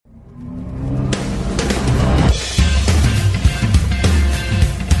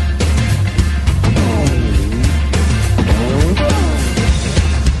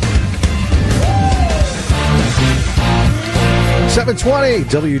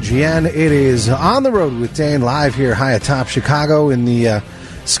720 WGN. It is On the Road with Dane, live here high atop Chicago in the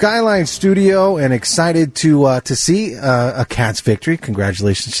Skyline Studio, and excited to see a Cats victory.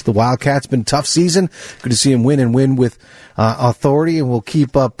 Congratulations to the Wildcats. Been a tough season. Good to see them win and win with authority, and we'll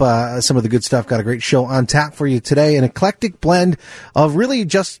keep up some of the good stuff. Got a great show on tap for you today. An eclectic blend of really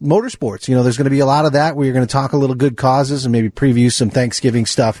just motorsports. You know, there's going to be a lot of that where you're going to talk a little good causes and maybe preview some Thanksgiving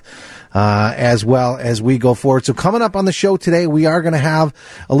stuff as well as we go forward. So coming up on the show today, we are going to have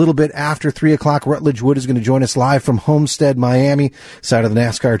a little bit after 3 o'clock. Rutledge Wood is going to join us live from Homestead, Miami, side of the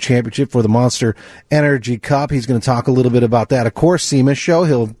NASCAR Championship for the Monster Energy Cup. He's going to talk a little bit about that. Of course, SEMA show.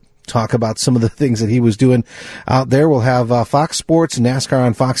 He'll talk about some of the things that he was doing out there. We'll have Fox Sports and NASCAR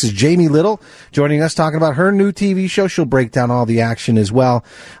on Fox's Jamie Little joining us, talking about her new TV show. She'll break down all the action as well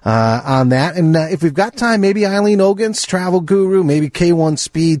on that. And if we've got time, maybe Eileen Ogans, travel guru, maybe K1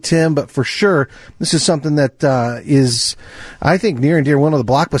 Speed Tim, but for sure, this is something that is, I think, near and dear one of the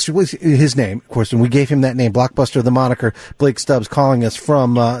blockbusters. His name, of course, when we gave him that name, Blockbuster, the moniker. Blake Stubbs calling us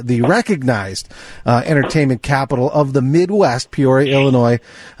from the recognized entertainment capital of the Midwest, Peoria, Illinois.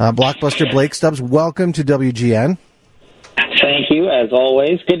 Blockbuster, Blake Stubbs, welcome to WGN. Thank you, as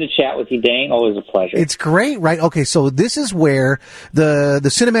always. Good to chat with you, Dane. Always a pleasure. It's great, right? Okay, so this is where the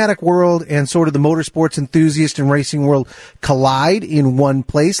cinematic world and sort of the motorsports enthusiast and racing world collide in one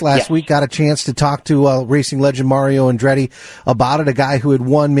place. Last week, got a chance to talk to racing legend Mario Andretti about it, a guy who had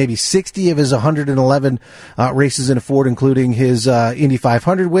won maybe 60 of his 111 races in a Ford, including his Indy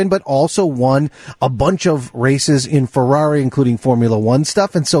 500 win, but also won a bunch of races in Ferrari, including Formula One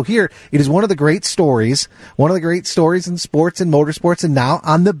stuff. And so here, it is one of the great stories in sports and motorsports, and now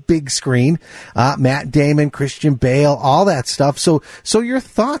on the big screen, Matt Damon, Christian Bale, all that stuff. So your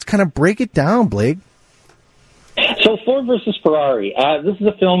thoughts, kind of break it down, Blake. So Ford versus Ferrari. This is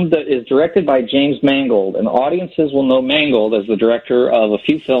a film that is directed by James Mangold, and audiences will know Mangold as the director of a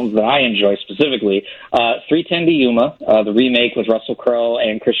few films that I enjoy specifically. 310 to Yuma, the remake with Russell Crowe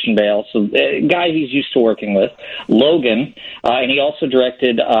and Christian Bale, so a guy he's used to working with. Logan, and he also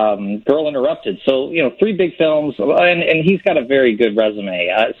directed Girl Interrupted. So, you know, 3 big films, and he's got a very good resume.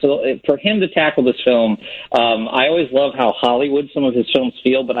 So for him to tackle this film, I always love how Hollywood some of his films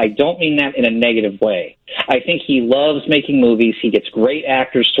feel, but I don't mean that in a negative way. I think he loves making movies. He gets great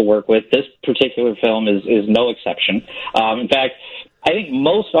actors to work with. This particular film is no exception. In fact, I think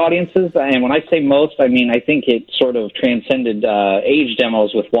most audiences, and when I say most, I mean I think it sort of transcended age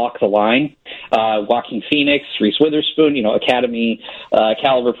demos with Walk the Line, Joaquin Phoenix, Reese Witherspoon, you know, Academy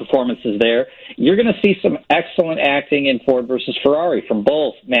caliber performances there. You're going to see some excellent acting in Ford versus Ferrari from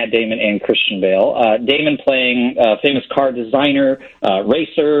both Matt Damon and Christian Bale. Damon playing famous car designer,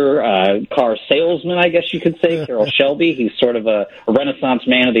 racer, car salesman, I guess you could say, Carroll Shelby. He's sort of a renaissance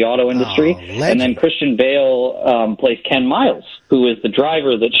man of the auto industry. And then Christian Bale plays Ken Miles, who is the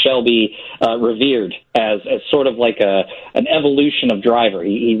driver that Shelby revered as sort of like an evolution of driver.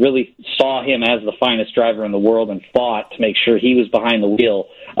 He really saw him as the finest driver in the world and fought to make sure he was behind the wheel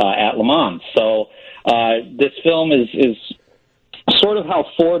at Le Mans. So this film is sort of how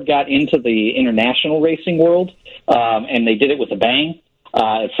Ford got into the international racing world, and they did it with a bang.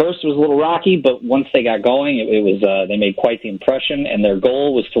 At first, it was a little rocky, but once they got going, it was they made quite the impression, and their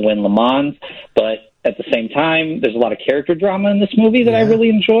goal was to win Le Mans. But at the same time, there's a lot of character drama in this movie that I really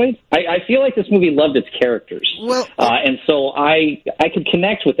enjoyed. I feel like this movie loved its characters. Well, and so I could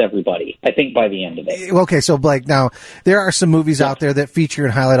connect with everybody, I think, by the end of it. Okay, so, Blake, now, there are some movies out there that feature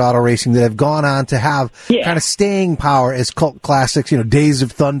and highlight auto racing that have gone on to have kind of staying power as cult classics, you know, Days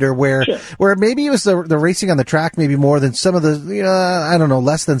of Thunder, where maybe it was the racing on the track maybe more than some of the, you know, I don't know,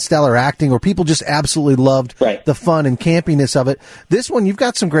 less than stellar acting, or people just absolutely loved the fun and campiness of it. This one, you've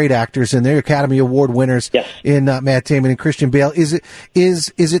got some great actors in there, Academy Award winners in Matt Damon and Christian Bale. Is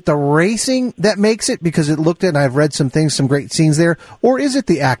it the racing that makes it, because it looked at, and I've read some things, some great scenes there, or is it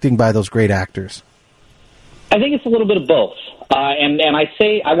the acting by those great actors? I think it's a little bit of both. And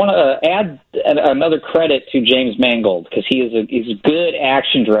I want to add another credit to James Mangold, because he's a good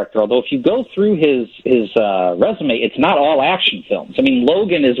action director. Although if you go through his resume, it's not all action films. I mean,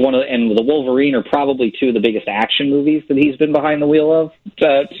 Logan is one of, and The Wolverine are probably 2 of the biggest action movies that he's been behind the wheel of.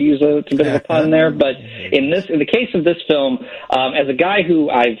 To use a bit of a pun there, but in the case of this film, as a guy who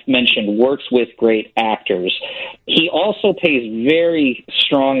I've mentioned works with great actors, he also pays very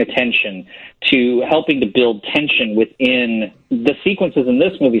strong attention to helping to build tension within the sequences in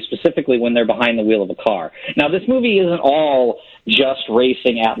this movie, specifically when they're behind the wheel of a car. Now, this movie isn't all just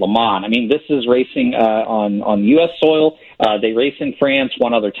racing at Le Mans. I mean, this is racing on U.S. soil. They race in France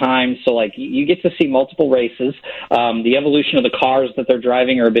one other time. So, like, you get to see multiple races. The evolution of the cars that they're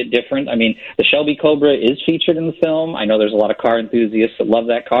driving are a bit different. I mean, the Shelby Cobra is featured in the film. I know there's a lot of car enthusiasts that love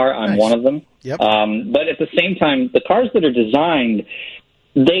that car. I'm one of them. Yep. But at the same time, the cars that are designed,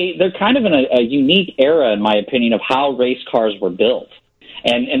 they're kind of in a unique era, in my opinion, of how race cars were built.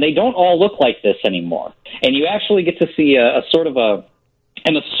 And they don't all look like this anymore. And you actually get to see a sort of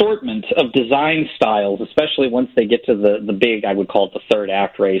an assortment of design styles, especially once they get to the big, I would call it the third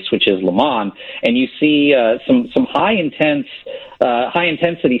act race, which is Le Mans. And you see some high intensity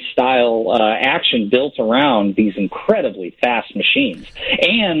style action built around these incredibly fast machines.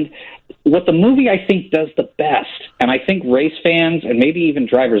 And what the movie, I think, does the best, and I think race fans and maybe even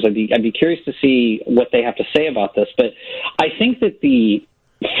drivers, I'd be curious to see what they have to say about this, but I think that the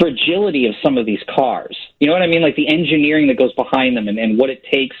fragility of some of these cars, you know what I mean? Like the engineering that goes behind them and what it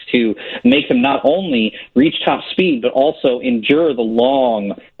takes to make them not only reach top speed, but also endure the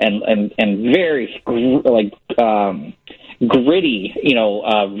long and very, gritty,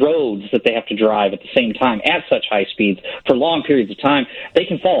 roads that they have to drive at the same time at such high speeds for long periods of time. They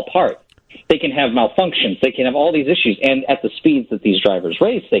can fall apart. They can have malfunctions. They can have all these issues. And at the speeds that these drivers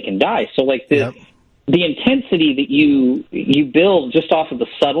race, they can die. So, like, the intensity that you build just off of the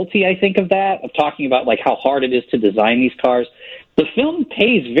subtlety, I think, of that, of talking about, like, how hard it is to design these cars, the film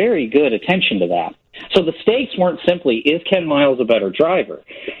pays very good attention to that. So the stakes weren't simply, is Ken Miles a better driver?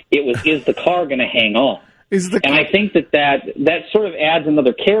 It was, is the car going to hang on? And I think that sort of adds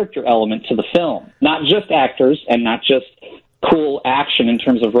another character element to the film. Not just actors and not just cool action in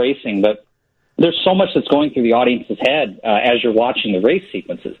terms of racing, but there's so much that's going through the audience's head as you're watching the race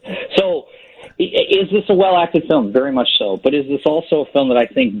sequences. So is this a well-acted film? Very much so. But is this also a film that I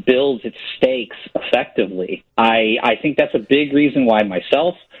think builds its stakes effectively? I think that's a big reason why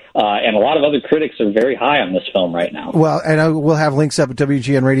myself and a lot of other critics are very high on this film right now. Well, and we'll have links up at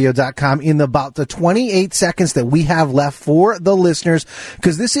WGNradio.com in about the 28 seconds that we have left for the listeners,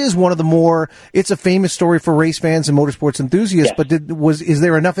 because this is one of the more, it's a famous story for race fans and motorsports enthusiasts, yes. But is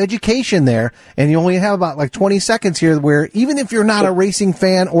there enough education there? And you only have about like 20 seconds here where even if you're not a racing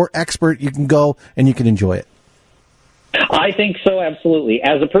fan or expert, you can go and you can enjoy it. I think so, absolutely.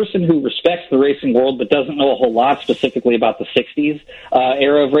 As a person who respects the racing world but doesn't know a whole lot specifically about the 60s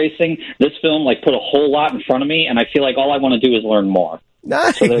era of racing, this film put a whole lot in front of me, and I feel like all I want to do is learn more.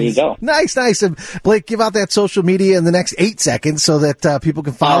 Nice. So there you go. Nice. And Blake, give out that social media in the next 8 seconds so that people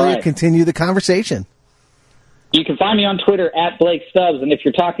can follow you and continue the conversation. You can find me on Twitter at Blake Stubbs, and if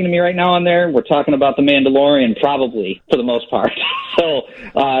you're talking to me right now on there, we're talking about The Mandalorian, probably, for the most part. So,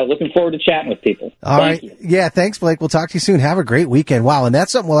 looking forward to chatting with people. All right. Yeah, thanks, Blake. We'll talk to you soon. Have a great weekend. Wow, and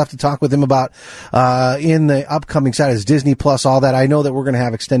that's something we'll have to talk with him about in the upcoming side is Disney Plus, all that. I know that we're going to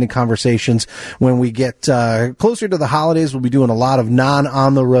have extended conversations when we get closer to the holidays. We'll be doing a lot of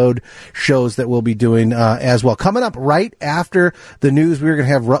non-on-the-road shows that we'll be doing as well. Coming up right after the news, we're going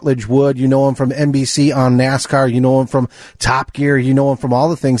to have Rutledge Wood. You know him from NBC on NASCAR. You know him from Top Gear. You know him from all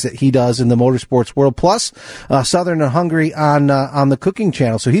the things that he does in the motorsports world, plus Southern and Hungry on the cooking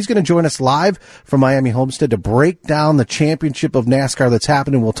channel. So he's going to join us live from Miami Homestead to break down the championship of NASCAR that's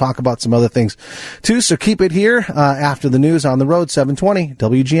happening. We'll talk about some other things, too. So keep it here after the news on the road, 720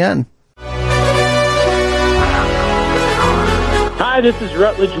 WGN. Hi, this is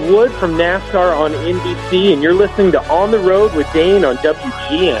Rutledge Wood from NASCAR on NBC, and you're listening to On the Road with Dane on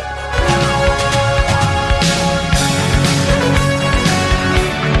WGN.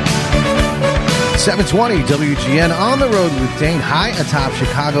 720 WGN on the road with Dane, high atop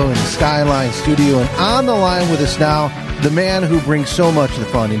Chicago in the Skyline studio, and on the line with us now, the man who brings so much of the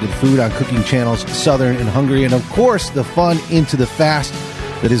fun into the food on cooking channels, Southern and Hungry, and of course the fun into the fast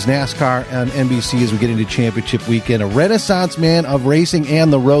that is NASCAR on NBC as we get into championship weekend. A renaissance man of racing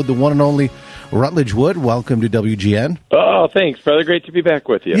and the road, the one and only Rutledge Wood. Welcome to WGN. Oh, thanks, brother. Great to be back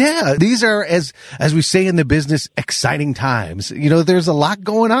with you. Yeah, these are, as we say in the business, exciting times. You know, there's a lot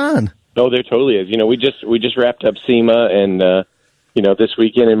going on. Oh, there totally is. You know, we just wrapped up SEMA, and this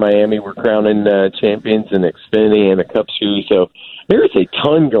weekend in Miami we're crowning champions in Xfinity and the Cup Series. So there's a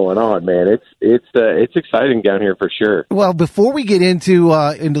ton going on, man. It's exciting down here for sure. Well, before we get into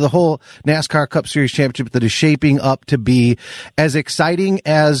the whole NASCAR Cup Series championship that is shaping up to be as exciting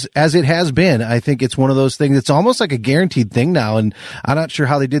as it has been, I think it's one of those things. It's almost like a guaranteed thing now, and I'm not sure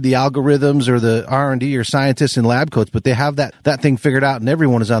how they did the algorithms or the R&D or scientists in lab coats, but they have that thing figured out, and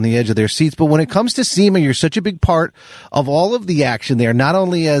everyone is on the edge of their seats. But when it comes to SEMA, you're such a big part of all of the action there, not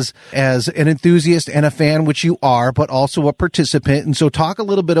only as an enthusiast and a fan, which you are, but also a participant. it. And so talk a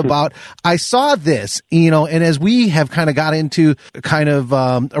little bit about, I saw this, and as we have kind of got into kind of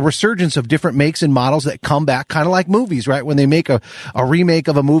a resurgence of different makes and models that come back kind of like movies, right? When they make a remake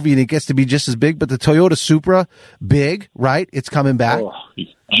of a movie and it gets to be just as big, but the Toyota Supra, big, right? It's coming back. Oh,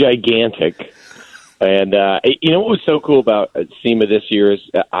 gigantic. And, what was so cool about SEMA this year is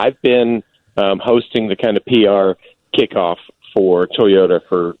I've been hosting the kind of PR kickoff for Toyota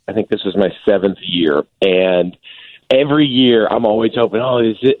for, I think this was my 7th year. And every year I'm always hoping,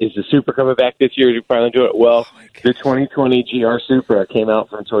 is the Supra coming back this year? Did you finally do it? Well, the 2020 GR Supra came out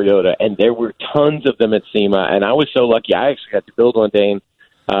from Toyota, and there were tons of them at SEMA. And I was so lucky. I actually got to build one, Dane,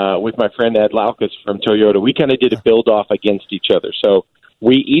 with my friend Ed Laukus from Toyota. We kind of did a build-off against each other. So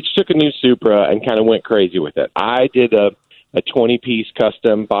we each took a new Supra and kind of went crazy with it. I did a 20-piece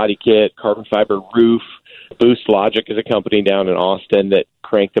custom body kit, carbon fiber roof. Boost Logic is a company down in Austin that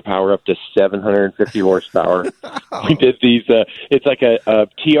cranked the power up to 750 horsepower. We did these, it's like a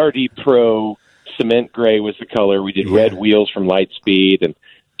TRD Pro cement gray was the color. We did red wheels from Lightspeed, and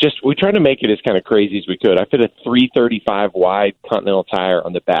we tried to make it as kind of crazy as we could. I fit a 335 wide Continental tire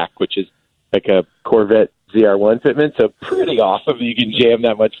on the back, which is like a Corvette ZR1 fitment, so pretty awesome that you can jam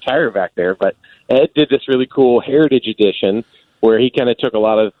that much tire back there. But Ed did this really cool Heritage Edition where he kind of took a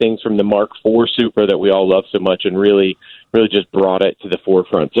lot of the things from the Mark IV Supra that we all love so much and really just brought it to the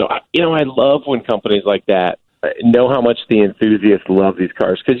forefront. So, I love when companies like that know how much the enthusiasts love these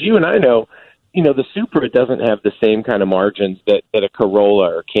cars, because you and I know, the Supra doesn't have the same kind of margins that a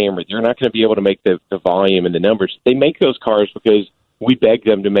Corolla or Camry. You're not going to be able to make the volume and the numbers. They make those cars because we beg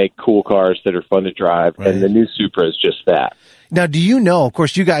them to make cool cars that are fun to drive, and the new Supra is just that. Now, do you know, of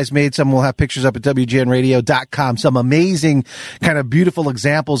course, you guys made some, we'll have pictures up at WGNradio.com, some amazing kind of beautiful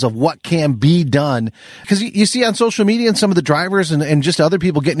examples of what can be done. Because you see on social media and some of the drivers and just other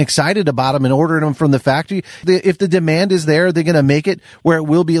people getting excited about them and ordering them from the factory. If the demand is there, they're going to make it where it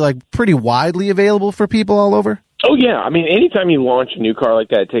will be like pretty widely available for people all over? Oh, yeah. I mean, anytime you launch a new car like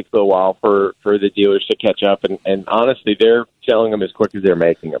that, it takes a little while for the dealers to catch up. And honestly, they're selling them as quick as they're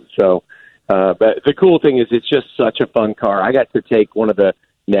making them. So, but the cool thing is it's just such a fun car. I got to take one of the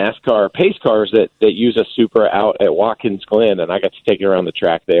NASCAR pace cars that use a Supra out at Watkins Glen, and I got to take it around the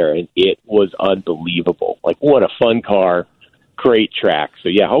track there, and it was unbelievable. Like, what a fun car, great track. So,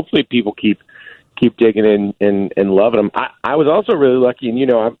 yeah, hopefully people keep digging in and loving them. I was also really lucky,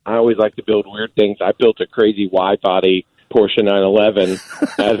 and, I always like to build weird things. I built a crazy wide-body Porsche 911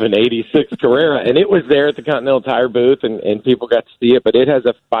 out of an 86 Carrera, and it was there at the Continental Tire booth, and people got to see it, but it has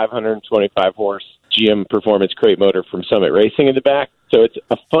a 525-horse GM Performance crate motor from Summit Racing in the back, so it's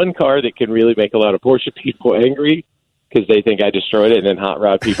a fun car that can really make a lot of Porsche people angry, because they think I destroyed it, and then hot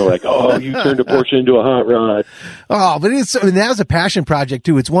rod people are like, oh, you turned a Porsche into a hot rod. Oh, but that was a passion project,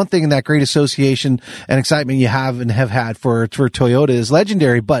 too. It's one thing in that great association and excitement you have and have had for Toyota is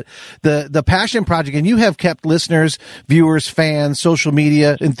legendary, but the passion project, and you have kept listeners, viewers, fans, social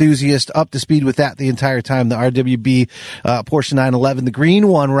media enthusiasts up to speed with that the entire time, the RWB Porsche 911, the green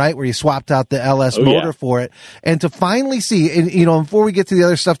one, right, where you swapped out the LS motor for it. And to finally see, and, before we get to the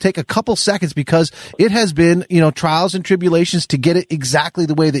other stuff, take a couple seconds, because it has been, trials and tribulations to get it exactly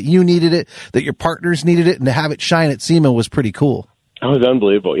the way that you needed it, that your partners needed it, and to have it shine at SEMA was pretty cool. It was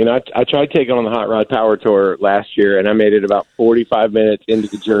unbelievable. I tried taking on the Hot Rod Power Tour last year, and I made it about 45 minutes into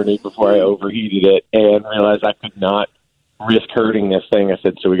the journey before I overheated it and realized I could not risk hurting this thing. I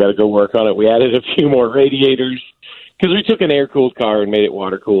said, so we got to go work on it. We added a few more radiators, because we took an air-cooled car and made it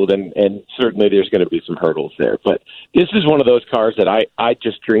water-cooled, and certainly there's going to be some hurdles there. But this is one of those cars that I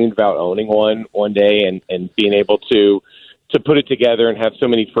just dreamed about owning one day and being able to put it together and have so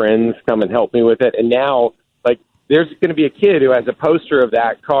many friends come and help me with it. And now, like, there's going to be a kid who has a poster of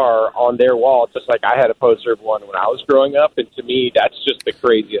that car on their wall, just like I had a poster of one when I was growing up. And to me, that's just the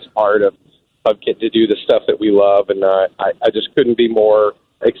craziest part of getting to do the stuff that we love. And I just couldn't be more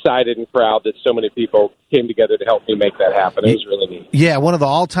excited and proud that so many people came together to help me make that happen. It was really neat. Yeah, one of the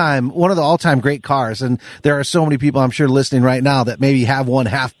all-time great cars, and there are so many people I'm sure listening right now that maybe have one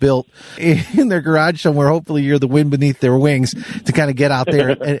half built in their garage somewhere. Hopefully you're the wind beneath their wings to kind of get out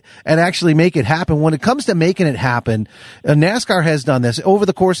there and actually make it happen. When it comes to making it happen, NASCAR has done this over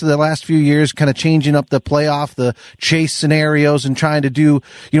the course of the last few years, kind of changing up the playoff, the chase scenarios, and trying to do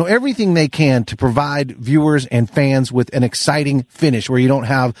everything they can to provide viewers and fans with an exciting finish where you don't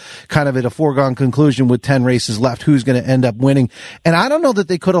have kind of at a foregone conclusion with 10 races left who's going to end up winning. And I don't know that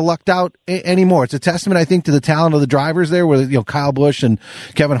they could have lucked out anymore. It's a testament, I think, to the talent of the drivers there, where, you know, Kyle Busch and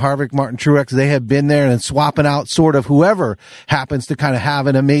Kevin Harvick, Martin Truex, they have been there and swapping out sort of whoever happens to kind of have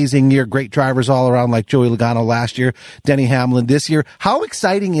an amazing year. Great drivers all around, like Joey Logano last year, Denny Hamlin this year. How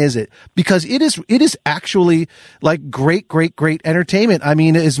exciting is it? Because it is actually like great entertainment. I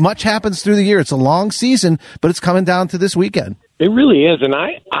mean, as much happens through the year. It's a long season, but it's coming down to this weekend. It really is, and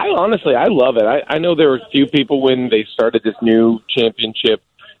I honestly, I love it. I know there were a few people when they started this new championship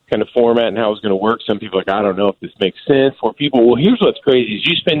kind of format and how it was going to work. Some people are like, I don't know if this makes sense. For people, well, here's what's crazy is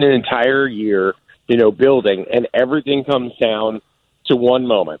you spend an entire year, you know, building, and everything comes down to one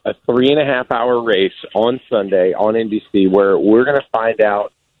moment, a 3.5-hour race on Sunday on NBC, where we're going to find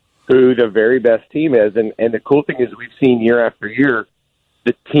out who the very best team is. And the cool thing is we've seen year after year,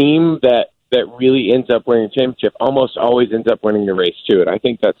 the team that really ends up winning the championship almost always ends up winning the race too. And I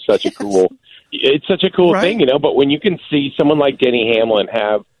think that's such a cool, it's such a cool thing, you know, but when you can see someone like Denny Hamlin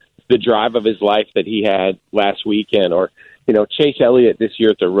have the drive of his life that he had last weekend, or, you know, Chase Elliott this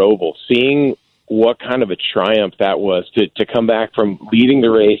year at the Roval, seeing what kind of a triumph that was to come back from leading the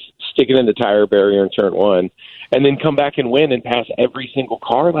race, sticking in the tire barrier in turn one, and then come back and win and pass every single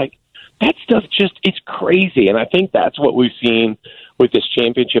car. Like, that stuff just, it's crazy. And I think that's what we've seen with this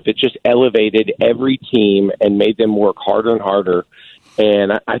championship. It just elevated every team and made them work harder and harder.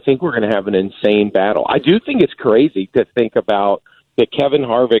 And I think we're going to have an insane battle. I do think it's crazy to think about that Kevin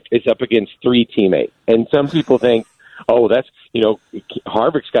Harvick is up against 3 teammates. And some people think, oh, that's, you know,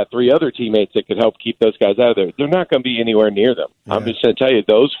 Harvick's got 3 other teammates that could help keep those guys out of there. They're not going to be anywhere near them. Yeah. I'm just going to tell you,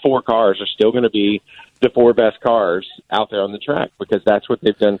 those 4 cars are still going to be the 4 best cars out there on the track, because that's what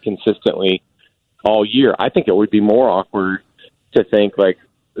they've done consistently all year. I think it would be more awkward to think, like,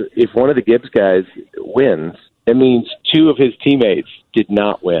 if one of the Gibbs guys wins, it means 2 of his teammates did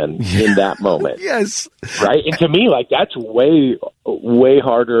not win in that moment. Yes. Right? And to me, like, that's way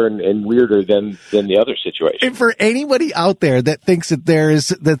harder and weirder than the other situation. And for anybody out there that thinks that there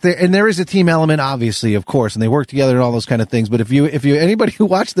is a team element, obviously, of course, and they work together and all those kind of things. But if you anybody who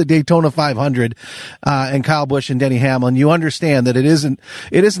watched the Daytona 500 and Kyle Busch and Denny Hamlin, you understand that it isn't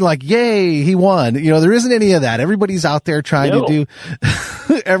like, yay, he won. You know, there isn't any of that. Everybody's out there trying to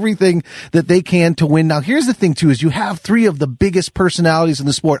do everything that they can to win. Now, here's the thing too: is you have 3 of the biggest personalities in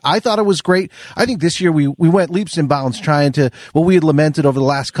the sport. I thought it was great. I think this year we went leaps and bounds trying to, what we had lamented over the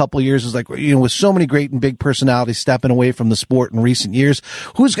last couple of years is, like, you know, with so many great and big personalities stepping away from the sport in recent years,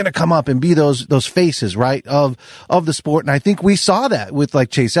 who's going to come up and be those faces, right, of the sport? And I think we saw that with,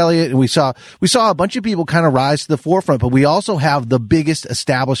 like, Chase Elliott, and we saw a bunch of people kind of rise to the forefront, but we also have the biggest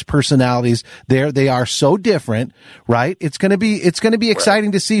established personalities there. They are so different, right? It's going to be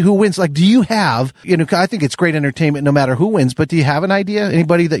exciting to see who wins. Like, do you have, you know, I think it's great entertainment no matter who wins, but do you have an idea?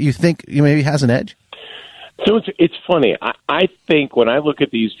 Anybody that you think maybe has an edge? So it's funny. I think when I look at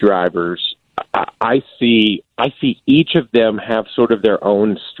these drivers, I see each of them have sort of their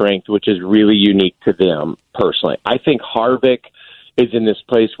own strength, which is really unique to them personally. I think Harvick is in this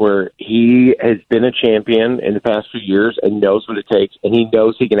place where he has been a champion in the past few years and knows what it takes, and he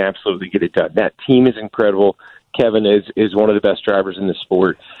knows he can absolutely get it done. That team is incredible. Kevin is one of the best drivers in the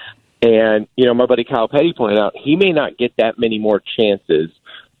sport. And, you know, my buddy Kyle Petty pointed out, he may not get that many more chances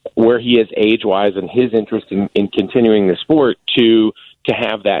where he is age-wise and his interest in continuing the sport to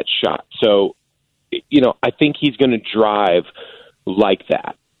have that shot. So, you know, I think he's going to drive like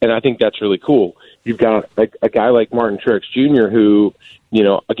that. And I think that's really cool. You've got a guy like Martin Truex Jr. who, you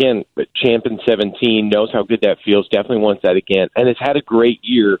know, again, champ in 17, knows how good that feels, definitely wants that again, and has had a great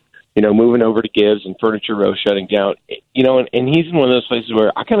year, you know, moving over to Gibbs and Furniture Row shutting down, you know, and he's in one of those places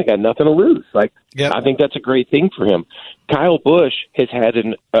where I kind of got nothing to lose. Like, yep. I think that's a great thing for him. Kyle Busch has had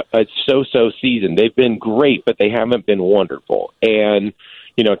a so-so season. They've been great, but they haven't been wonderful. And,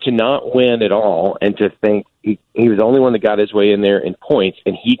 you know, to not win at all and to think he was the only one that got his way in there in points,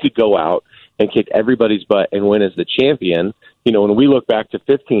 and he could go out and kick everybody's butt and win as the champion. You know, when we look back to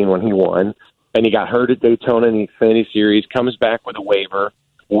 15 when he won, and he got hurt at Daytona in the Xfinity Series, comes back with a waiver,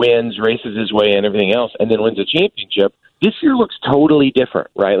 wins, races his way and everything else, and then wins a championship. This year looks totally different,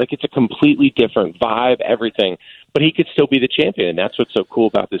 right? Like, it's a completely different vibe, everything. But he could still be the champion, and that's what's so cool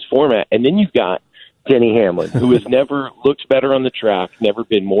about this format. And then you've got Denny Hamlin, who has never looked better on the track, never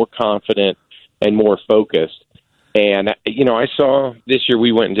been more confident and more focused. And, you know, I saw this year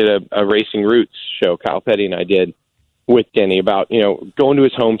we went and did a Racing Roots show, Kyle Petty and I did, with Denny about, you know, going to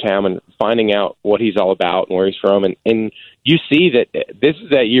his hometown and finding out what he's all about and where he's from. And you see that this is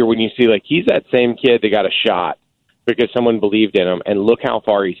that year when you see, like, he's that same kid that got a shot because someone believed in him, and look how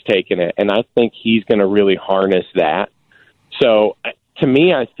far he's taken it. And I think he's going to really harness that. So to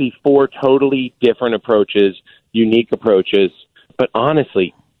me, I see four totally different approaches, unique approaches. But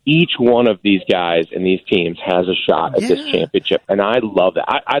honestly, each one of these guys and these teams has a shot at this championship. And I love that.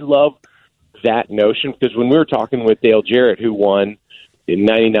 I love that notion, because when we were talking with Dale Jarrett, who won in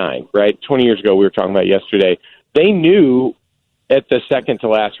 99, right? 20 years ago, we were talking about yesterday, they knew at the second to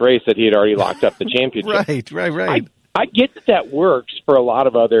last race that he had already locked up the championship. Right. I get that works for a lot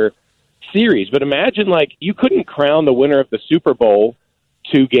of other series, but imagine, like, you couldn't crown the winner of the Super Bowl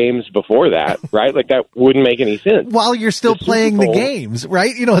 2 games before that, right? Like, that wouldn't make any sense. While you're still playing the games,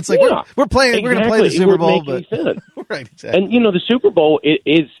 right? You know, it's like, we're playing, exactly. We're going to play the Super Bowl, but right, exactly. And, you know, the Super Bowl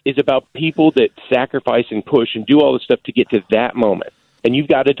is about people that sacrifice and push and do all this stuff to get to that moment. And you've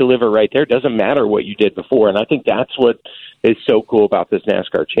got to deliver right there. It doesn't matter what you did before. And I think that's what is so cool about this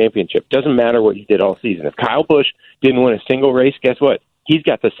NASCAR championship. It doesn't matter what you did all season. If Kyle Busch didn't win a single race, guess what? He's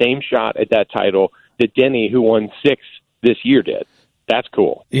got the same shot at that title that Denny, who won 6 this year, did. That's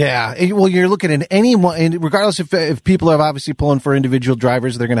cool. Yeah. Well, you're looking at anyone, and regardless if people are obviously pulling for individual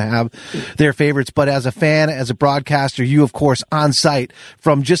drivers, they're going to have their favorites. But as a fan, as a broadcaster, you, of course, on site,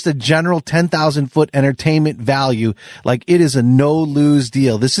 from just a general 10,000-foot entertainment value, like, it is a no-lose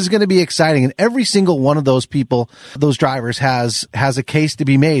deal. This is going to be exciting. And every single one of those people, those drivers, has a case to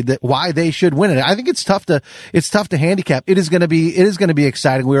be made that why they should win it. I think it's tough to handicap. It is going to be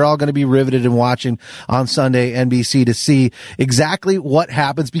exciting. We're all going to be riveted and watching on Sunday, NBC, to see exactly what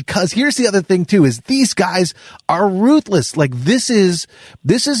happens, because here's the other thing too, is these guys are ruthless. Like, this is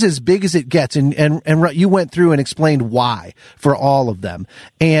as big as it gets, and you went through and explained why for all of them,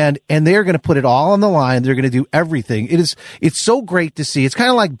 and they're going to put it all on the line. They're going to do everything. It's so great to see. It's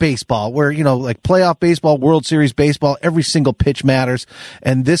kind of like baseball, where, you know, like playoff baseball, World Series baseball, every single pitch matters,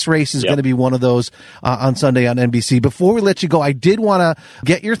 and this race is going to be one of those on Sunday on NBC. Before we let you go, I did want to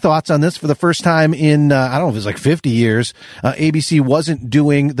get your thoughts on this. For the first time in I don't know if it was like 50 years, ABC wasn't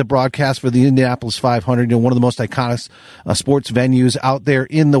doing the broadcast for the Indianapolis 500, you know, one of the most iconic sports venues out there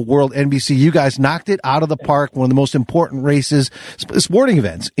in the world. NBC, you guys knocked it out of the park, one of the most important races, sporting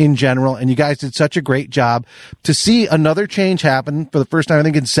events in general, and you guys did such a great job. To see another change happen for the first time, I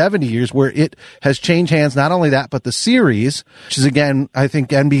think, in 70 years, where it has changed hands, not only that, but the series, which is, again, I think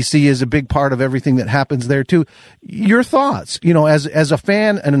NBC is a big part of everything that happens there too. Your thoughts, you know, as a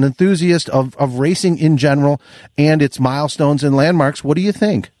fan and an enthusiast of racing in general and its milestones and landmarks, what do you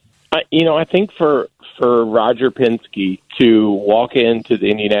think? I think for Roger Penske to walk into the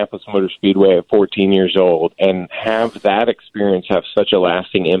Indianapolis Motor Speedway at 14 years old and have that experience have such a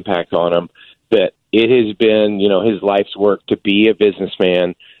lasting impact on him, that it has been, you know, his life's work to be a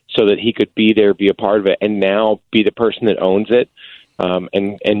businessman so that he could be there, be a part of it, and now be the person that owns it.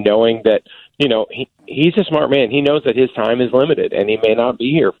 And knowing that, you know, he's a smart man. He knows that his time is limited, and he may not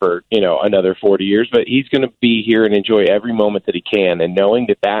be here for, you know, another 40 years, but he's going to be here and enjoy every moment that he can. And knowing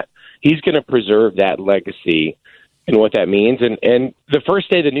that he's going to preserve that legacy and what that means. And the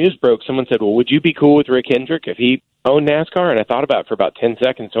first day the news broke, someone said, well, would you be cool with Rick Hendrick if he owned NASCAR? And I thought about it for about 10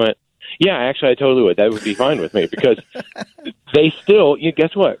 seconds and went, yeah, actually, I totally would. That would be fine with me, because they still,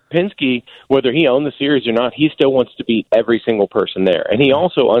 guess what? Penske, whether he owned the series or not, he still wants to beat every single person there. And he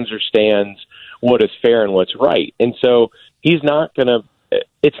also understands what is fair and what's right. And so he's not going to,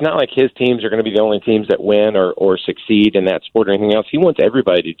 it's not like his teams are going to be the only teams that win or succeed in that sport or anything else. He wants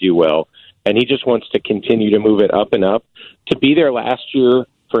everybody to do well, and he just wants to continue to move it up and up. To be there last year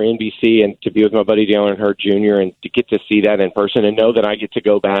for NBC and to be with my buddy Dale Earnhardt Jr. and to get to see that in person and know that I get to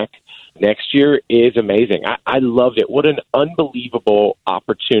go back next year is amazing. I loved it. What an unbelievable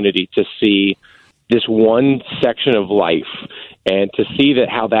opportunity to see this one section of life and to see that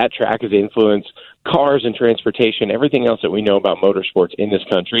how that track has influenced cars and transportation, everything else that we know about motorsports in this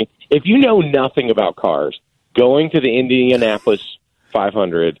country. If you know nothing about cars, going to the Indianapolis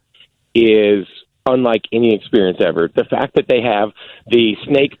 500 is unlike any experience ever. The fact that they have the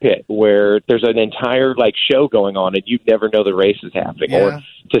snake pit where there's an entire show going on and you'd never know the race is happening, or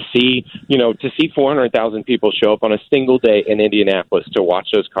to see 400,000 people show up on a single day in Indianapolis to watch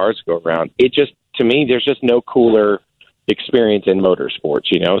those cars go around. It just, to me, there's just no cooler experience in motorsports,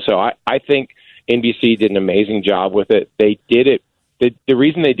 So I think NBC did an amazing job with it. They did it. The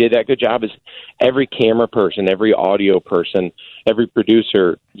reason they did that good job is every camera person, every audio person, every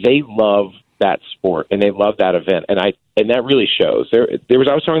producer, they love that sport and they love that event, and that really shows. I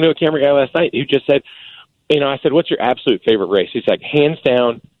was talking to a camera guy last night who just said, I said, "What's your absolute favorite race?" He's like, "Hands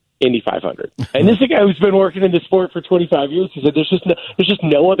down, Indy 500." And this is a guy who's been working in the sport for 25 years. He said, "There's just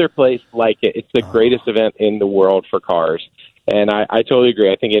no other place like it. It's the greatest event in the world for cars." And I totally agree.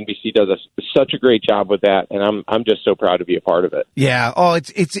 I think NBC does such a great job with that, and I'm just so proud to be a part of it. Yeah. Oh,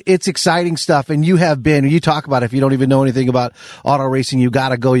 it's exciting stuff. And you talk about it, if you don't even know anything about auto racing, you got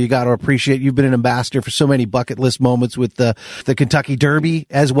to go. You got to appreciate. You've been an ambassador for so many bucket list moments with the Kentucky Derby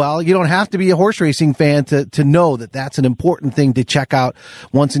as well. You don't have to be a horse racing fan to know that that's an important thing to check out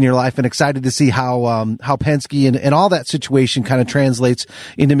once in your life. And excited to see how Penske and all that situation kind of translates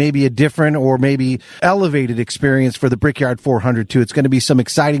into maybe a different or maybe elevated experience for the Brickyard 400 too. It's going to be some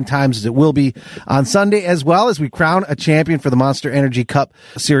exciting times, as it will be on Sunday, as well as we crown a champion for the Monster Energy Cup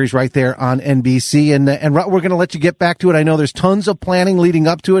Series right there on NBC. And we're going to let you get back to it. I know there's tons of planning leading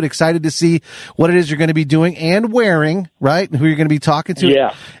up to it. Excited to see what it is you're going to be doing and wearing, right? Who you're going to be talking to.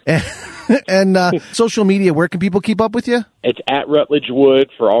 Yeah. And social media, where can people keep up with you? It's at Rutledge Wood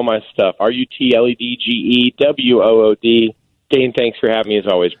for all my stuff. RutledgeWood. Dane, thanks for having me as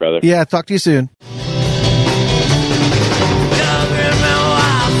always, brother. Yeah, talk to you soon.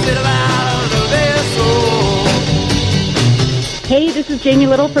 Hey, this is Jamie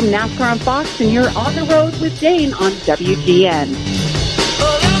Little from NASCAR on Fox, and you're on the road with Dane on WGN.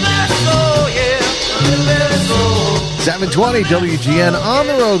 720 WGN on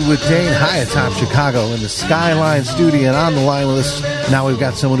the road with Dane, high atop Chicago in the Skyline studio. And on the line with us now, we've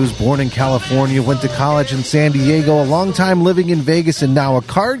got someone who's born in California, went to college in San Diego, a long time living in Vegas, and now a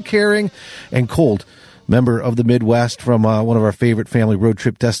card-carrying and cold member of the Midwest from one of our favorite family road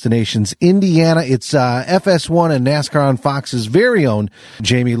trip destinations, Indiana. It's FS1 and NASCAR on Fox's very own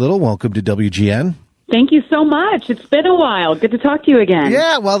Jamie Little. Welcome to WGN. Thank you so much. It's been a while. Good to talk to you again.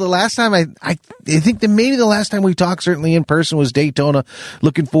 Yeah, well, the last time I think that maybe the last time we talked, certainly in person, was Daytona.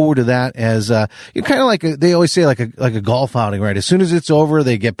 Looking forward to that, as you're kind of like they always say, like a golf outing, right? As soon as it's over,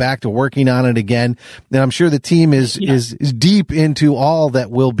 they get back to working on it again. And I'm sure the team is deep into all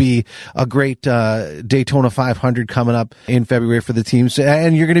that will be a great Daytona 500 coming up in February for the teams,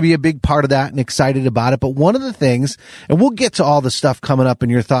 and you're going to be a big part of that and excited about it. But one of the things, and we'll get to all the stuff coming up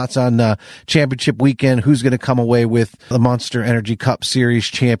and your thoughts on championship weekend. Who's going to come away with the Monster Energy Cup Series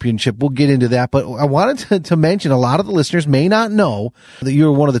championship? We'll get into that, but I wanted to mention, a lot of the listeners may not know that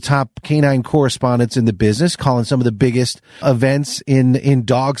you're one of the top canine correspondents in the business, calling some of the biggest events in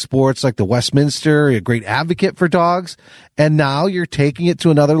dog sports, like the Westminster. You're a great advocate for dogs, and now you're taking it to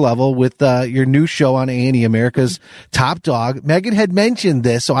another level with your new show on A&E, America's Top Dog. Megan had mentioned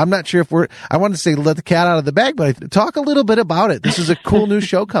this, so I'm not sure if I want to say let the cat out of the bag, but talk a little bit about it. This is a cool new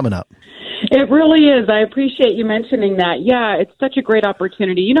show coming up. It really is. I appreciate you mentioning that. Yeah, it's such a great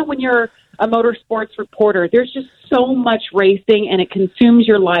opportunity. You know, when you're a motorsports reporter, there's just so much racing and it consumes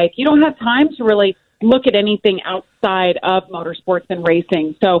your life. You don't have time to really look at anything outside of motorsports and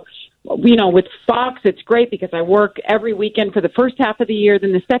racing. So, you know, with Fox, it's great because I work every weekend for the first half of the year.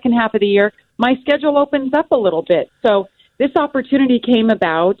 Then the second half of the year, my schedule opens up a little bit. So this opportunity came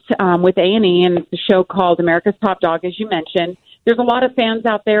about with A&E, and it's a show called America's Top Dog, as you mentioned. There's a lot of fans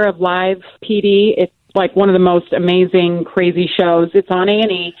out there of live PD. It's like one of the most amazing, crazy shows. It's on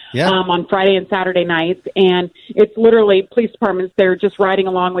A&E on Friday and Saturday nights, and it's literally police departments. They're just riding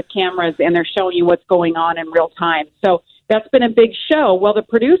along with cameras, and they're showing you what's going on in real time. So that's been a big show. Well, the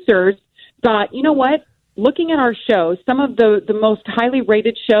producers thought, you know what? Looking at our shows, some of the most highly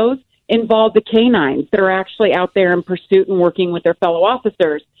rated shows involve the canines that are actually out there in pursuit and working with their fellow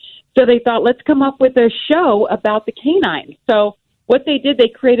officers. So they thought, let's come up with a show about the canines. So what they did, they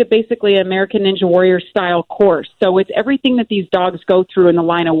created basically an American Ninja Warrior style course. So it's everything that these dogs go through in the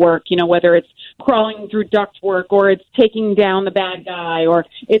line of work, you know, whether it's crawling through ductwork or it's taking down the bad guy or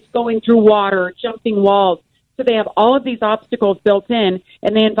it's going through water, jumping walls. So they have all of these obstacles built in,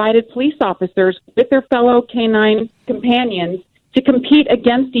 and they invited police officers with their fellow canine companions to compete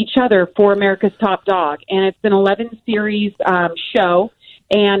against each other for America's Top Dog. And it's an 11-series show.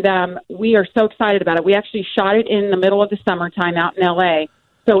 And we are so excited about it. We actually shot it in the middle of the summertime out in L.A.,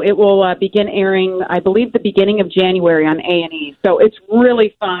 so it will begin airing, I believe, the beginning of January on A&E. So it's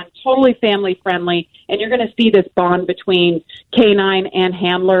really fun, totally family-friendly, and you're going to see this bond between canine and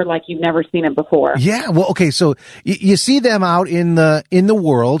handler like you've never seen it before. Yeah, well, okay, so you see them out in the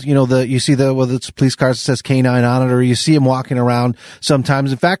world. You know, you see whether it's police cars that says canine on it, or you see them walking around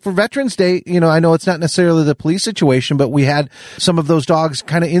sometimes. In fact, for Veterans Day, you know, I know it's not necessarily the police situation, but we had some of those dogs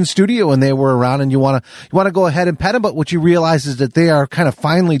kind of in studio and they were around, and you want to go ahead and pet them, but what you realize is that they are kind of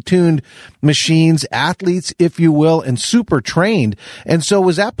finely tuned machines, athletes, if you will, and super trained. And so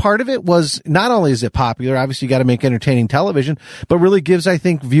was that part of it? Was not only is it popular, obviously you got to make entertaining television, but really gives, I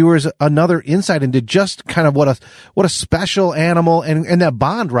think, viewers another insight into just kind of what a special animal and that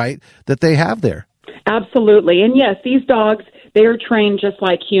bond, right, that they have there. Absolutely. And yes, these dogs, they are trained just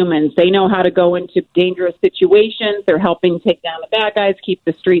like humans. They know how to go into dangerous situations. They're helping take down the bad guys, keep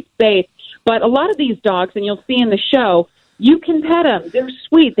the streets safe. But a lot of these dogs, and you'll see in the show, you can pet them. They're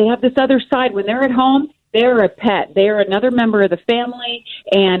sweet. They have this other side. When they're at home, they're a pet. They are another member of the family,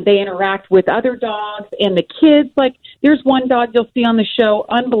 and they interact with other dogs. And the kids, like, there's one dog you'll see on the show,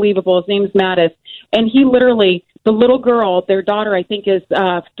 unbelievable. His name's Mattis. And he literally, the little girl, their daughter, I think, is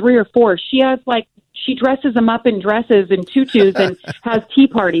 3 or 4. She dresses them up in dresses and tutus and has tea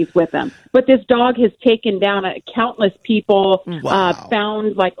parties with them. But this dog has taken down countless people,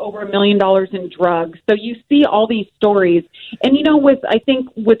 found like over $1 million in drugs. So you see all these stories. And, you know, I think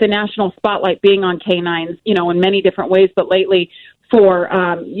with the national spotlight being on canines, you know, in many different ways, but lately for,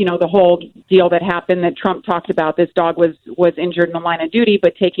 you know, the whole deal that happened that Trump talked about, this dog was injured in the line of duty,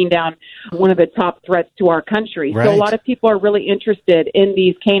 but taking down one of the top threats to our country. Right. So a lot of people are really interested in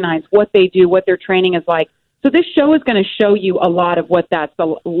these canines, what they do, what their training is like. So this show is going to show you a lot of what that's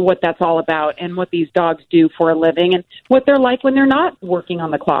all about and what these dogs do for a living and what they're like when they're not working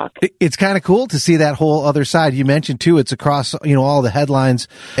on the clock. It's kind of cool to see that whole other side. You mentioned, too, it's across, you know, all the headlines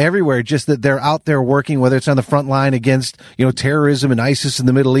everywhere, just that they're out there working, whether it's on the front line against, you know, terrorism and ISIS in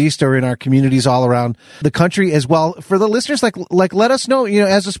the Middle East or in our communities all around the country as well. For the listeners, like let us know, you know,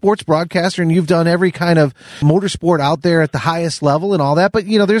 as a sports broadcaster, and you've done every kind of motorsport out there at the highest level and all that, but,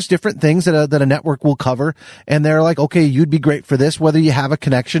 you know, there's different things that a network will cover. And they're like, okay, you'd be great for this, whether you have a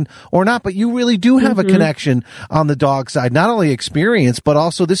connection or not. But you really do have a connection on the dog side, not only experience, but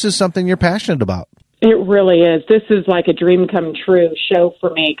also this is something you're passionate about. It really is. This is like a dream come true show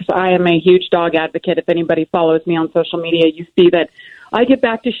for me because I am a huge dog advocate. If anybody follows me on social media, you see that I get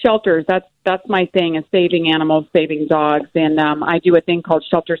back to shelters. That's my thing, is saving animals, saving dogs. And I do a thing called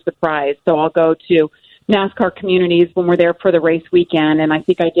Shelter Surprise. So I'll go to NASCAR communities when we're there for the race weekend, and I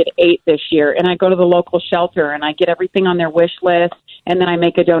think I did 8 this year, and I go to the local shelter and I get everything on their wish list, and then I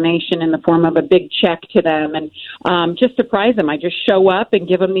make a donation in the form of a big check to them and just surprise them. I just show up and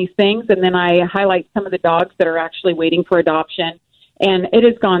give them these things, and then I highlight some of the dogs that are actually waiting for adoption, and it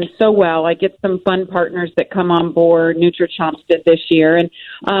has gone so well. I get some fun partners that come on board. NutriChomps did this year,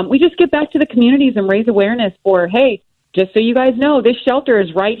 and we just get back to the communities and raise awareness for, hey, just so you guys know, this shelter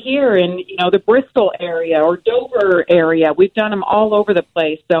is right here in, you know, the Bristol area or Dover area. We've done them all over the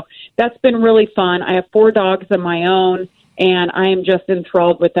place. So that's been really fun. I have 4 dogs of my own, and I am just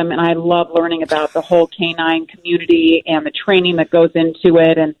enthralled with them. And I love learning about the whole canine community and the training that goes into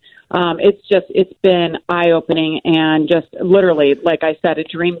it. And it's been eye-opening and just literally, like I said, a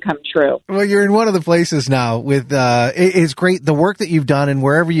dream come true. Well, you're in one of the places now with, it's great, the work that you've done, and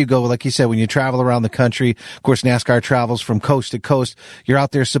wherever you go, like you said, when you travel around the country, of course, NASCAR travels from coast to coast, you're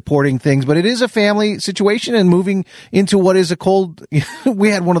out there supporting things, but it is a family situation and moving into what is a cold, we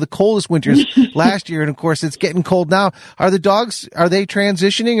had one of the coldest winters last year, and of course, it's getting cold now. Are the dogs, are they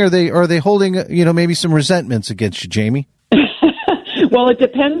transitioning? Are they holding, you know, maybe some resentments against you, Jamie? Well, it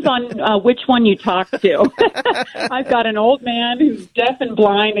depends on which one you talk to. I've got an old man who's deaf and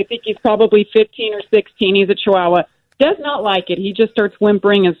blind. I think he's probably 15 or 16. He's a Chihuahua. Does not like it. He just starts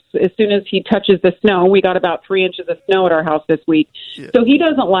whimpering as soon as he touches the snow. We got about 3 inches of snow at our house this week. Yeah. So he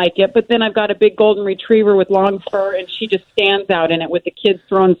doesn't like it. But then I've got a big golden retriever with long fur, and she just stands out in it with the kids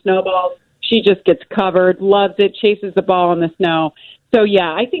throwing snowballs. She just gets covered, loves it, chases the ball in the snow. So,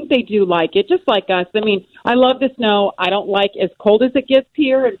 yeah, I think they do like it, just like us. I mean, I love the snow. I don't like as cold as it gets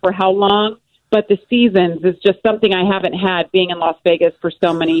here and for how long, but the seasons is just something I haven't had being in Las Vegas for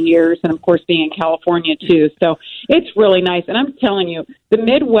so many years and, of course, being in California, too. So it's really nice. And I'm telling you, the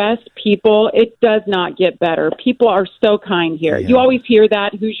Midwest people, it does not get better. People are so kind here. Yeah. You always hear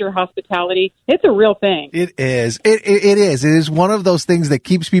that, Hoosier hospitality. It's a real thing. It is. It is. It is one of those things that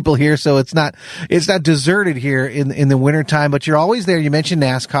keeps people here. So it's not deserted here in the wintertime, but you're always there. You mentioned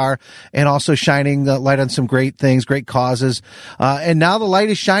NASCAR and also shining the light on some great things, great causes. And now the light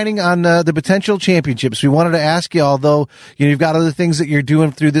is shining on the potential championships. We wanted to ask you, although you've got other things that you're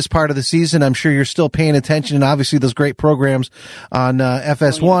doing through this part of the season, I'm sure you're still paying attention, and obviously those great programs on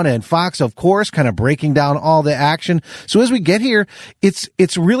FS1 and Fox, of course, kind of breaking down all the action. So as we get here,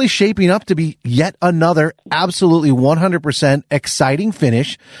 it's really shaping up to be yet another absolutely 100% exciting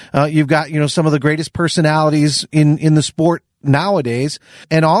finish. You've got, some of the greatest personalities in the sport nowadays,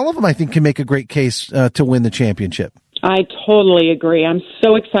 and all of them, I think, can make a great case to win the championship. I totally agree. I'm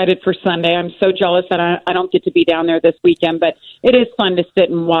so excited for Sunday. I'm so jealous that I don't get to be down there this weekend, but it is fun to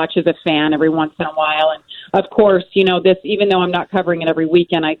sit and watch as a fan every once in a while. And of course, this, even though I'm not covering it every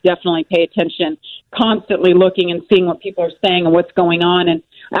weekend, I definitely pay attention, constantly looking and seeing what people are saying and what's going on. And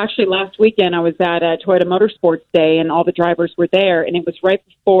actually last weekend I was at Toyota Motorsports Day and all the drivers were there, and it was right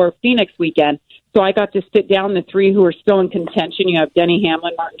before Phoenix weekend. So I got to sit down the three who are still in contention. You have Denny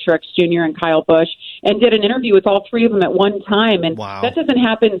Hamlin, Martin Truex Jr., and Kyle Busch, and did an interview with all three of them at one time. And that doesn't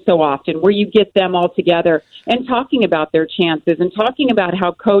happen so often, where you get them all together and talking about their chances and talking about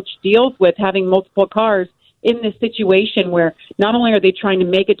how Coach deals with having multiple cars in this situation where not only are they trying to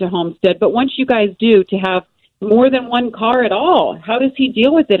make it to Homestead, but once you guys do, to have more than one car at all. How does he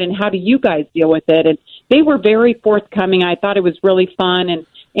deal with it, and how do you guys deal with it? And they were very forthcoming. I thought it was really fun and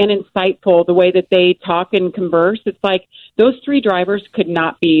insightful, the way that they talk and converse. It's like those three drivers could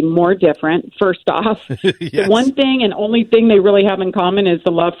not be more different, first off. Yes. The one thing and only thing they really have in common is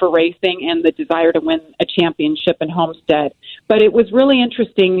the love for racing and the desire to win a championship in Homestead. But it was really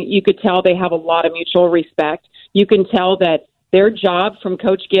interesting. You could tell they have a lot of mutual respect. You can tell that their job from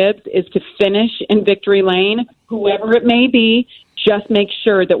Coach Gibbs is to finish in victory lane, whoever it may be. Just make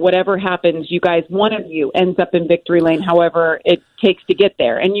sure that whatever happens, you guys, one of you ends up in victory lane, however it takes to get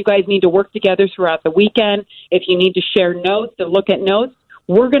there. And you guys need to work together throughout the weekend. If you need to share notes and look at notes,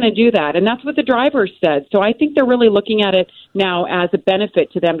 we're going to do that. And that's what the drivers said. So I think they're really looking at it now as a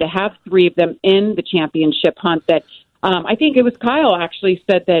benefit to them to have three of them in the championship hunt. That I think it was Kyle actually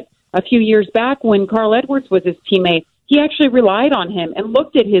said that a few years back when Carl Edwards was his teammate, he actually relied on him and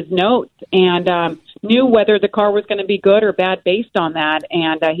looked at his notes and knew whether the car was going to be good or bad based on that.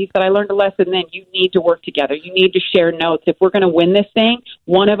 And he said, I learned a lesson then. You need to work together. You need to share notes. If we're going to win this thing,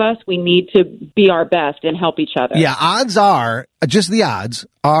 one of us, we need to be our best and help each other. Yeah, odds are, just the odds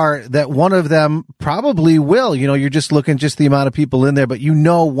are that one of them probably will. You know, you're just looking just the amount of people in there, but you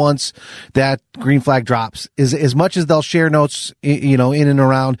know, once that green flag drops, is as much as they'll share notes, you know, in and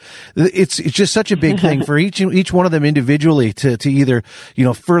around, it's just such a big thing for each one of them individually to either, you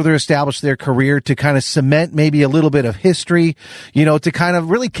know, further establish their career, to kind of cement maybe a little bit of history, you know, to kind of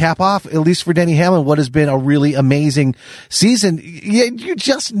really cap off, at least for Denny Hamlin, what has been a really amazing season. You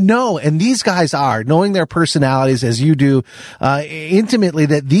just know, and these guys are, knowing their personalities as you do, intimately,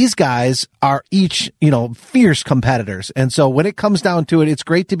 that these guys are each, you know, fierce competitors. And so when it comes down to it, it's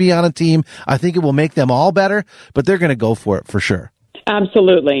great to be on a team. I think it will make them all better, but they're going to go for it for sure.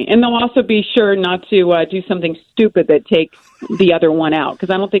 Absolutely. And they'll also be sure not to do something stupid that takes the other one out,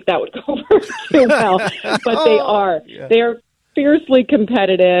 because I don't think that would go over too well. But they are. Yeah. They are fiercely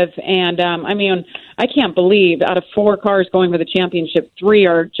competitive. And, I mean, I can't believe out of 4 cars going for the championship, 3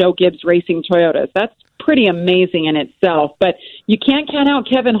 are Joe Gibbs Racing Toyotas. That's pretty amazing in itself. But you can't count out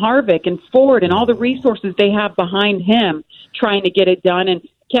Kevin Harvick and Ford and all the resources they have behind him trying to get it done. And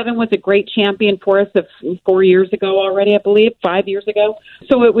Kevin was a great champion for us 4 years ago already, I believe, 5 years ago.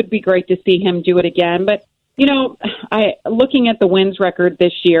 So it would be great to see him do it again. But, you know, looking at the wins record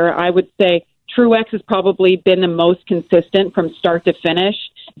this year, I would say Truex has probably been the most consistent from start to finish.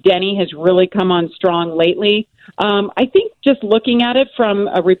 Denny has really come on strong lately. I think just looking at it from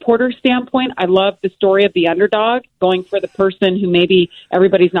a reporter standpoint, I love the story of the underdog going for the person who maybe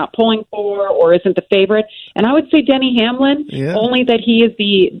everybody's not pulling for or isn't the favorite. And I would say Denny Hamlin, only that he is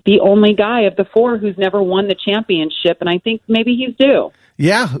the only guy of the 4 who's never won the championship, and I think maybe he's due.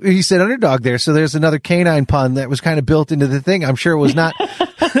 Yeah, he said underdog there, so there's another canine pun that was kind of built into the thing. I'm sure it was not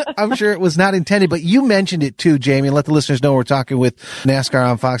I'm sure it was not intended, but you mentioned it too, Jamie, and let the listeners know we're talking with NASCAR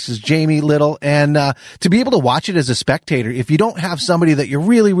on Fox's Jamie Little. And to be able to watch it as a spectator, if you don't have somebody that you're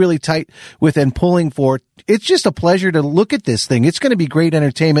really, really tight with and pulling for, it's just a pleasure to look at this thing. It's going to be great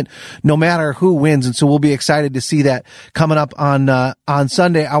entertainment no matter who wins, and so we'll be excited to see that coming up on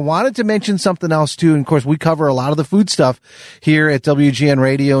Sunday. I wanted to mention something else too, and of course we cover a lot of the food stuff here at WGN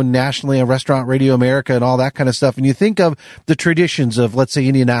Radio, nationally, and Restaurant Radio America and all that kind of stuff. And you think of the traditions of, let's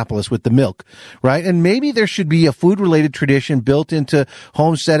say, Indianapolis with the milk, right? And maybe there should be a food-related tradition built into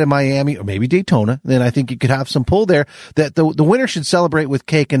Homestead in Miami, or maybe Daytona. Then I think you could have some pull there, that the winner should celebrate with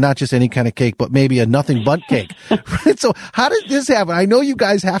cake, and not just any kind of cake, but maybe a nothing but cake. Right? So how did this happen? I know you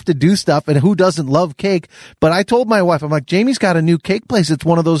guys have to do stuff, and who doesn't love cake? But I told my wife, I'm like, Jamie's got a new cake place. It's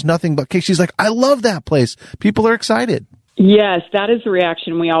one of those nothing but cakes. She's like, I love that place. People are excited. Yes, that is the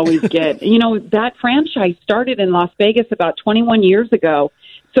reaction we always get. You know, that franchise started in Las Vegas about 21 years ago.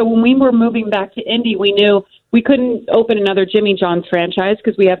 So when we were moving back to Indy, we knew we couldn't open another Jimmy John's franchise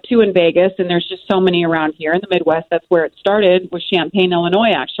because we have 2 in Vegas, and there's just so many around here in the Midwest. That's where it started, was Champaign,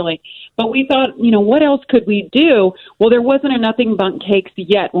 Illinois, actually. But we thought, you know, what else could we do? Well, there wasn't a Nothing Bundt Cakes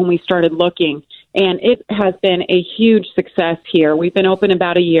yet when we started looking, and it has been a huge success here. We've been open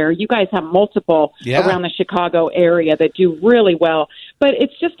about a year. You guys have multiple around the Chicago area that do really well. But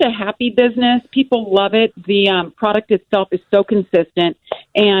it's just a happy business. People love it. The product itself is so consistent,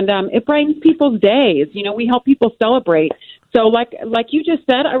 and it brightens people's days. You know, we help people celebrate. So like you just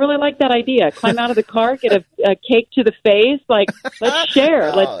said, I really like that idea. Climb out of the car, get a cake to the face. Like, let's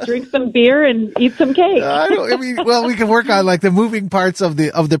share. Let's drink some beer and eat some cake. Well, we can work on like the moving parts of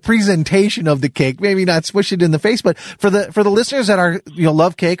the presentation of the cake. Maybe not swish it in the face, but for the listeners that are,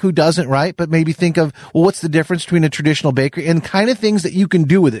 love cake, who doesn't, right? But maybe think of, well, what's the difference between a traditional bakery and kind of things that you can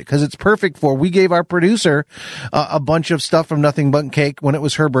do with it? Because it's perfect for, we gave our producer a bunch of stuff from Nothing But Cake when it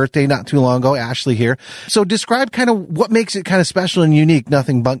was her birthday not too long ago, Ashley here. So describe kind of what makes it kind of special and unique,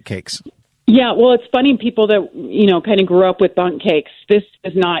 Nothing But Cakes. Yeah, well, it's funny, people that, kind of grew up with bundt cakes. This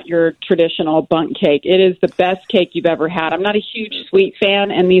is not your traditional bundt cake. It is the best cake you've ever had. I'm not a huge sweet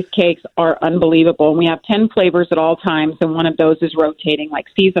fan, and these cakes are unbelievable. And we have 10 flavors at all times, and one of those is rotating, like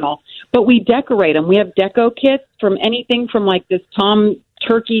seasonal. But we decorate them. We have deco kits from anything from like this Tom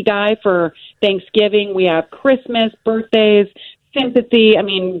Turkey guy for Thanksgiving. We have Christmas, birthdays, sympathy. I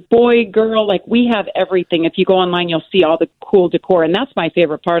mean, boy, girl, like we have everything. If you go online, you'll see all the cool decor. And that's my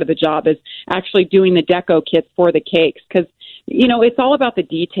favorite part of the job, is actually doing the deco kits for the cakes. Because, it's all about the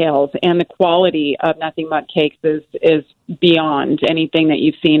details, and the quality of Nothing But Cakes is beyond anything that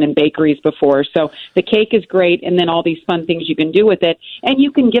you've seen in bakeries before. So the cake is great, and then all these fun things you can do with it. And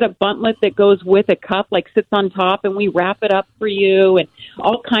you can get a buntlet that goes with a cup, like sits on top, and we wrap it up for you, and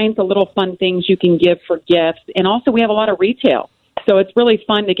all kinds of little fun things you can give for gifts. And also we have a lot of retail. So it's really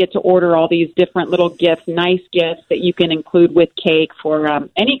fun to get to order all these different little gifts, nice gifts that you can include with cake for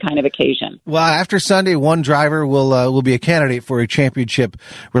any kind of occasion. Well, after Sunday, one driver will be a candidate for a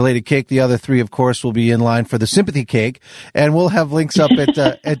championship-related cake. The other three, of course, will be in line for the sympathy cake. And we'll have links up at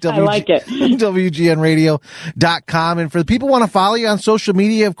WGNradio.com. And for the people who want to follow you on social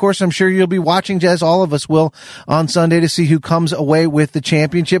media, of course, I'm sure you'll be watching, as all of us will, on Sunday to see who comes away with the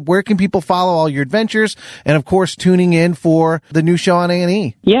championship. Where can people follow all your adventures? And, of course, tuning in for the new show on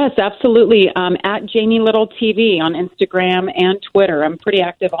A&E. Yes, absolutely. At Jamie Little TV on Instagram and Twitter. I'm pretty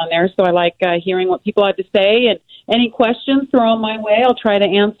active on there, so I like hearing what people have to say. And any questions, throw them my way. I'll try to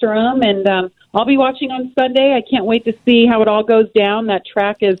answer them. And I'll be watching on Sunday. I can't wait to see how it all goes down. That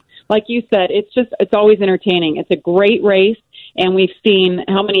track is, like you said, it's always entertaining. It's a great race. And we've seen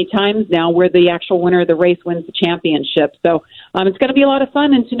how many times now where the actual winner of the race wins the championship. So it's going to be a lot of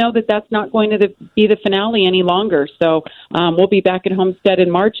fun, and to know that that's not going to be the finale any longer. So we'll be back at Homestead in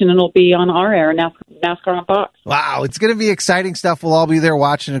March, and it'll be on our air, NASCAR on Fox. Wow, it's going to be exciting stuff. We'll all be there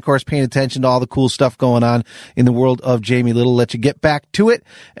watching, of course, paying attention to all the cool stuff going on in the world of Jamie Little. Let you get back to it.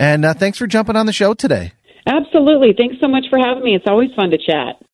 And thanks for jumping on the show today. Absolutely. Thanks so much for having me. It's always fun to chat.